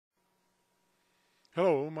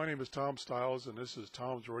Hello, my name is Tom Stiles, and this is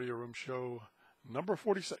Tom's Radio Room Show number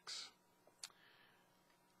 46.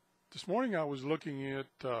 This morning I was looking at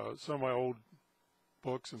some of my old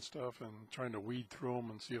books and stuff and trying to weed through them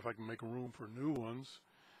and see if I can make room for new ones.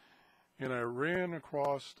 And I ran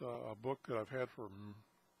across a book that I've had for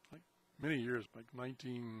like many years, like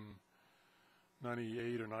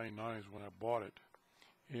 1998 or 99 is when I bought it.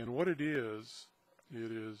 And what it is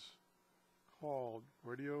called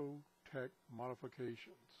Radio Tech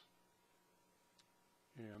Modifications,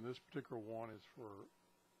 and this particular one is for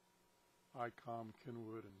ICOM,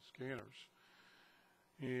 Kenwood, and scanners.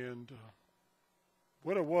 And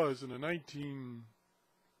what it was in the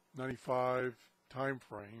 1995 time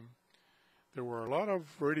frame, there were a lot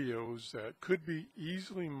of radios that could be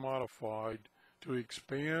easily modified to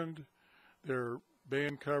expand their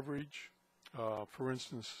band coverage. For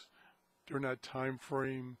instance, during that time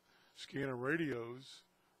frame, scanner radios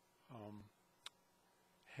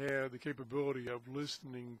had the capability of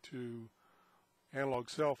listening to analog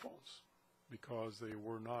cell phones because they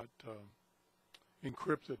were not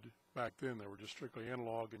encrypted back then. They were just strictly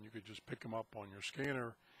analog, and you could just pick them up on your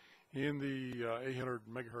scanner in the 800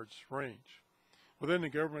 megahertz range. Well, then the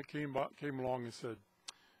government came along and said,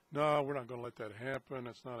 no, we're not going to let that happen.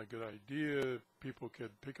 It's not a good idea. People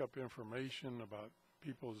could pick up information about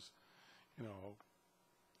people's,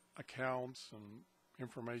 accounts and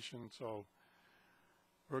information, so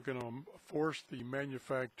we're going to force the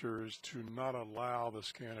manufacturers to not allow the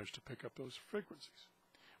scanners to pick up those frequencies.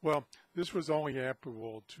 Well, this was only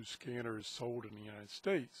applicable to scanners sold in the United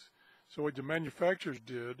States. So what the manufacturers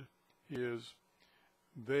did is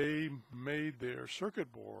they made their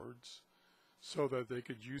circuit boards so that they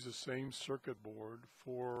could use the same circuit board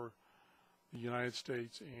for the United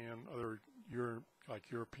States and other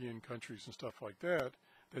European countries and stuff like that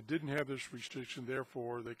didn't have this restriction.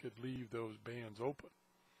 Therefore, they could leave those bands open.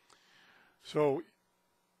 So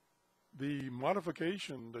the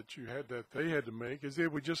modification that they had to make is they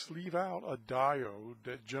would just leave out a diode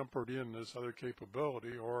that jumpered in this other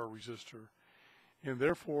capability or a resistor, and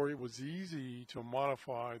therefore it was easy to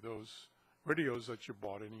modify those radios that you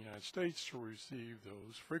bought in the United States to receive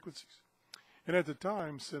those frequencies. And at the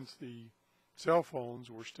time, since the cell phones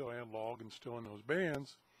were still analog and still in those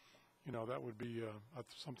bands, that would be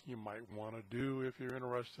something you might want to do if you're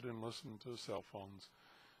interested in listening to cell phones.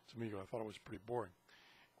 To me, I thought it was pretty boring.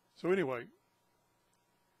 So anyway,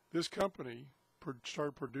 this company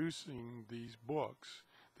started producing these books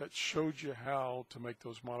that showed you how to make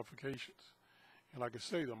those modifications. And like I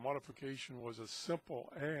say, the modification was as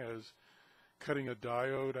simple as cutting a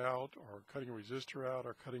diode out or cutting a resistor out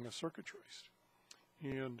or cutting a circuit trace.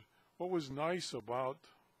 And what was nice about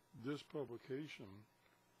this publication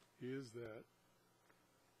is that,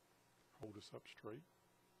 hold this up straight,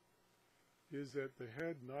 is that they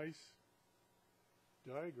had nice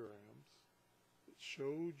diagrams that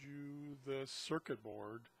showed you the circuit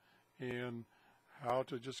board and how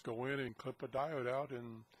to just go in and clip a diode out,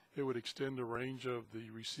 and it would extend the range of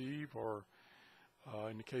the receive, or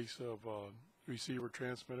in the case of receiver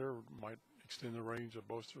transmitter, might extend the range of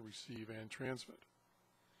both the receive and transmit.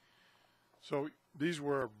 So these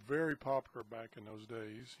were very popular back in those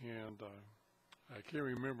days, and I can't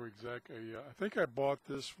remember exactly. I think I bought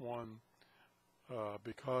this one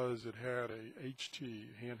because it had a HT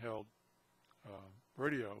handheld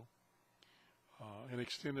radio and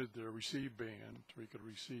extended the receive band so you could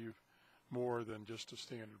receive more than just a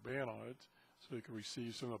standard band on it, so you could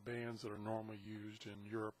receive some of the bands that are normally used in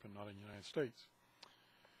Europe and not in the United States.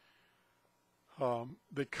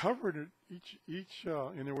 They covered it each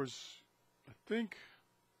and there was, I think,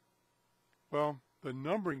 well, the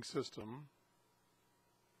numbering system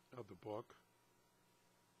of the book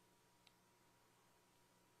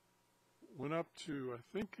went up to, I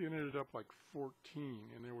think it ended up like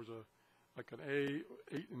 14, and there was an A,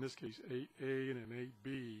 8, in this case 8A and an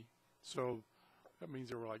 8B, so that means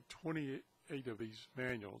there were like 28 of these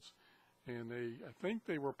manuals, and I think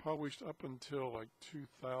they were published up until like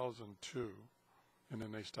 2002, and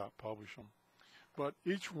then they stopped publishing them. But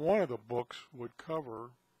each one of the books would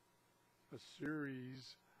cover a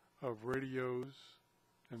series of radios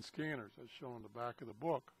and scanners as shown in the back of the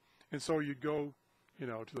book. And so you'd go,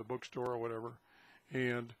 to the bookstore or whatever,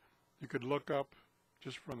 and you could look up,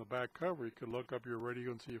 just from the back cover, you could look up your radio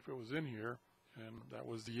and see if it was in here, and that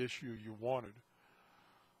was the issue you wanted.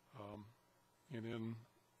 And then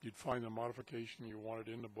you'd find the modification you wanted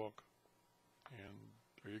in the book, and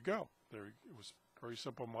there you go. It was a very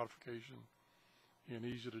simple modification and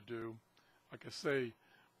easy to do. Like I say,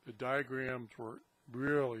 the diagrams were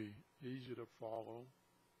really easy to follow.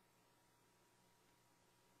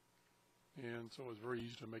 and so it's very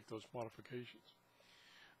easy to make those modifications.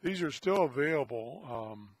 These are still available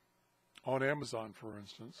on Amazon, for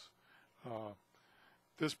instance.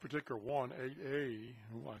 This particular one, 8A,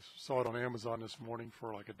 I saw it on Amazon this morning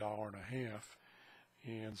for like $1.50,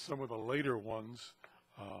 and some of the later ones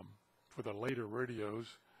for the later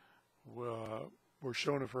radios were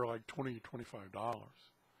shown for like $20 to $25.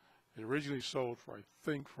 It originally sold for, I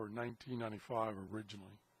think, for $19.95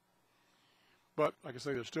 originally. But like I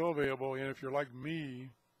say, they're still available, and if you're like me,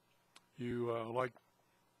 you like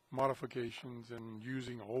modifications and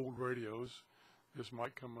using old radios, this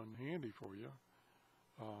might come in handy for you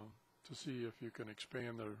to see if you can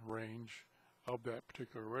expand the range of that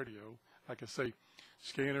particular radio. Like I say,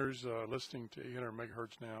 scanners listening to 800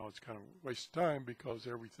 megahertz now, it's kind of a waste of time because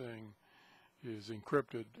everything is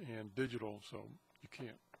encrypted and digital, so you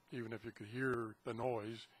can't, even if you could hear the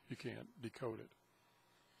noise, you can't decode it.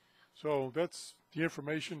 So that's the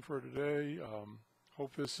information for today.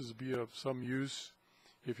 Hope this will be of some use.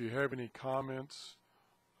 If you have any comments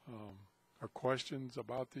or questions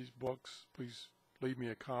about these books, please leave me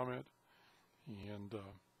a comment, and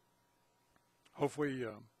hopefully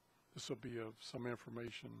this will be of some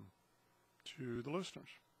information to the listeners.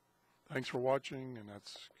 Thanks for watching, and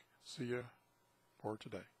that's see ya for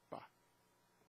today.